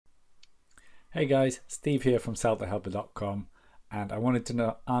Hey guys, Steve here from CELTAhelper.com, and I wanted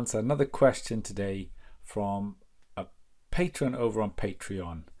to answer another question today from a patron over on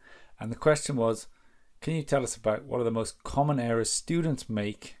Patreon. And the question was, can you tell us about what are the most common errors students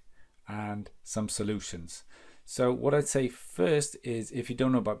make and some solutions? So what I'd say first is, if you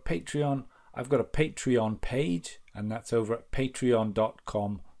don't know about Patreon, I've got a Patreon page, and that's over at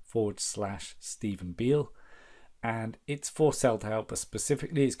patreon.com/Stephen Beale. And it's for CELTA Helper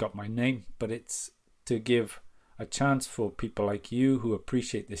specifically. It's got my name, but it's to give a chance for people like you who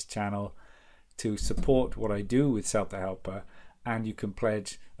appreciate this channel to support what I do with CELTA Helper, and you can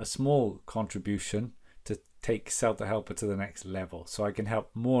pledge a small contribution to take CELTA Helper to the next level, so I can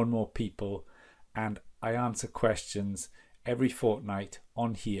help more and more people. And I answer questions every fortnight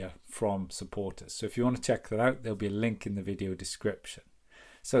on here from supporters. So if you want to check that out, there'll be a link in the video description.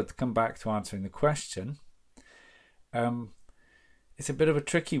 So to come back to answering the question, it's a bit of a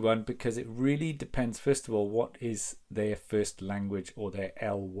tricky one because it really depends, first of all, what is their first language or their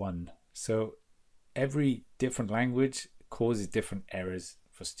L1. So every different language causes different errors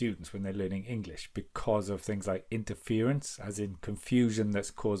for students when they're learning English because of things like interference, as in confusion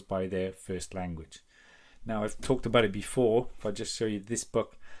that's caused by their first language. Now, I've talked about it before. If I just show you this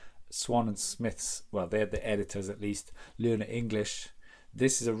book, Swan and Smith's, well, they're the editors at least, Learner English.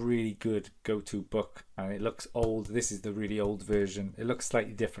 This is a really good go-to book, and it looks old. This is the really old version. It looks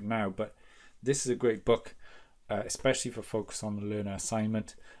slightly different now, but this is a great book, especially for focus on the learner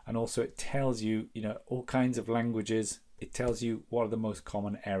assignment. And also it tells you, all kinds of languages. It tells you what are the most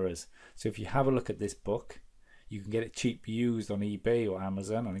common errors. So if you have a look at this book, you can get it cheap used on eBay or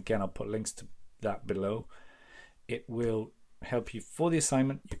Amazon. And again, I'll put links to that below. It will help you for the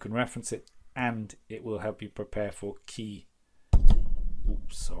assignment. You can reference it, and it will help you prepare for key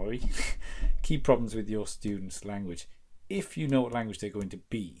problems with your students' language, if you know what language they're going to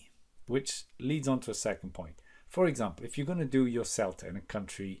be, which leads on to a second point. For example, if you're going to do your CELTA in a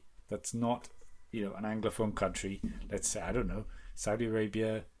country that's not, an Anglophone country, let's say, I don't know, Saudi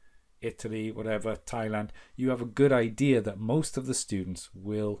Arabia, Italy, whatever, Thailand, you have a good idea that most of the students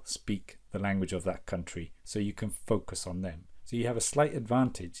will speak the language of that country, so you can focus on them. So you have a slight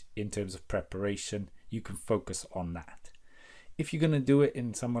advantage in terms of preparation. You can focus on that. If you're going to do it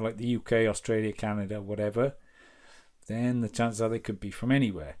in somewhere like the UK, Australia, Canada, whatever, then the chances are they could be from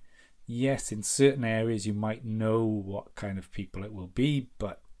anywhere. Yes, in certain areas you might know what kind of people it will be,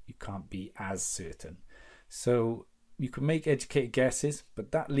 but you can't be as certain. So you can make educated guesses,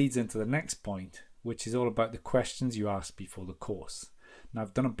 but that leads into the next point, which is all about the questions you ask before the course. Now,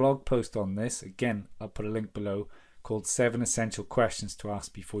 I've done a blog post on this. Again, I'll put a link below, called 7 Essential Questions to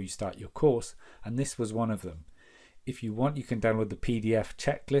Ask Before You Start Your Course, and this was one of them. If you want, you can download the PDF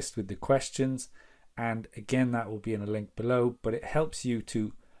checklist with the questions, and again, that will be in a link below, but it helps you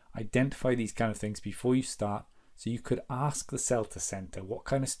to identify these kind of things before you start, so you could ask the CELTA Centre what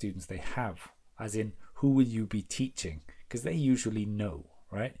kind of students they have, as in, who will you be teaching, because they usually know,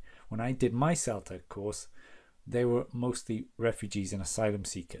 right? When I did my CELTA course, they were mostly refugees and asylum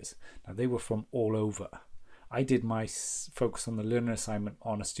seekers. Now, they were from all over. I did my focus on the learner assignment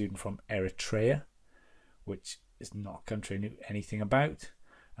on a student from Eritrea, which is not a country I knew anything about,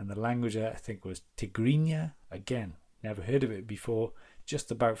 and the language I think was Tigrinya. Again, never heard of it before,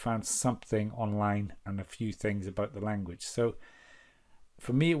 just about found something online and a few things about the language. So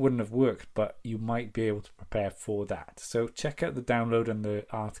for me it wouldn't have worked, but you might be able to prepare for that. So check out the download and the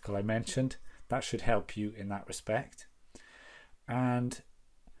article I mentioned. That should help you in that respect. And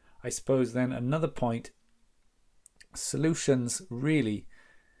I suppose then another point, solutions, really,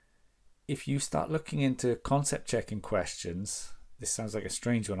 if you start looking into concept checking questions, this sounds like a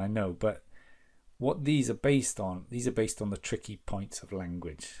strange one, I know, but what these are based on the tricky points of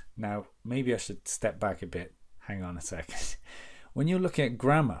language. Now, maybe I should step back a bit. Hang on a second. When you're looking at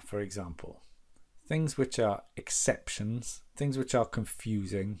grammar, for example, things which are exceptions, things which are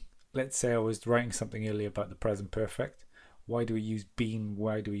confusing. Let's say I was writing something earlier about the present perfect. Why do we use been?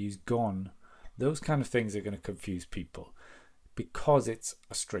 Why do we use gone? Those kind of things are going to confuse people, because it's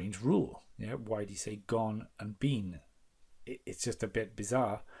a strange rule. Why do you say gone and been? It's just a bit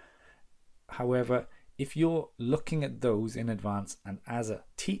bizarre. However, if you're looking at those in advance, and as a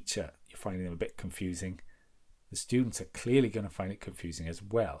teacher you're finding them a bit confusing, the students are clearly going to find it confusing as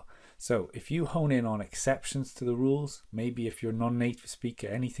well. So if you hone in on exceptions to the rules, maybe if you're a non-native speaker,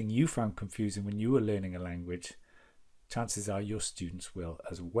 anything you found confusing when you were learning a language, chances are your students will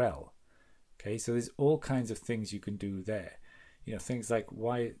as well. Okay, so there's all kinds of things you can do there. Things like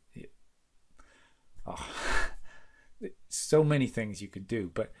so many things you could do.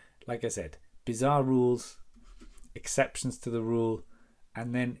 But like I said, bizarre rules, exceptions to the rule,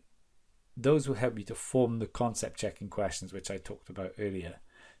 and then those will help you to form the concept checking questions which I talked about earlier.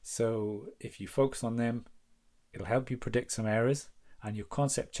 So if you focus on them, it'll help you predict some errors, and your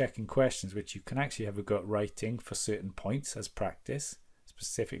concept checking questions, which you can actually have a go at writing for certain points as practice,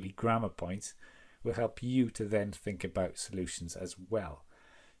 specifically grammar points, will help you to then think about solutions as well.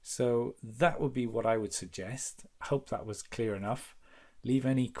 So that would be what I would suggest. I hope that was clear enough. Leave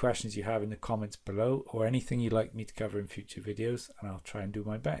any questions you have in the comments below, or anything you'd like me to cover in future videos, and I'll try and do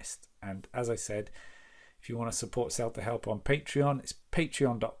my best. And as I said, if you want to support CELTA Help on Patreon, it's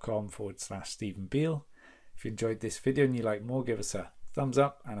patreon.com/Stephen Beale. If you enjoyed this video and you like more, give us a thumbs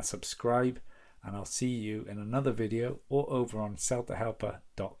up and a subscribe, and I'll see you in another video or over on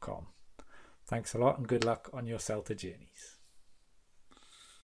CELTAhelper.com. Thanks a lot and good luck on your CELTA journeys.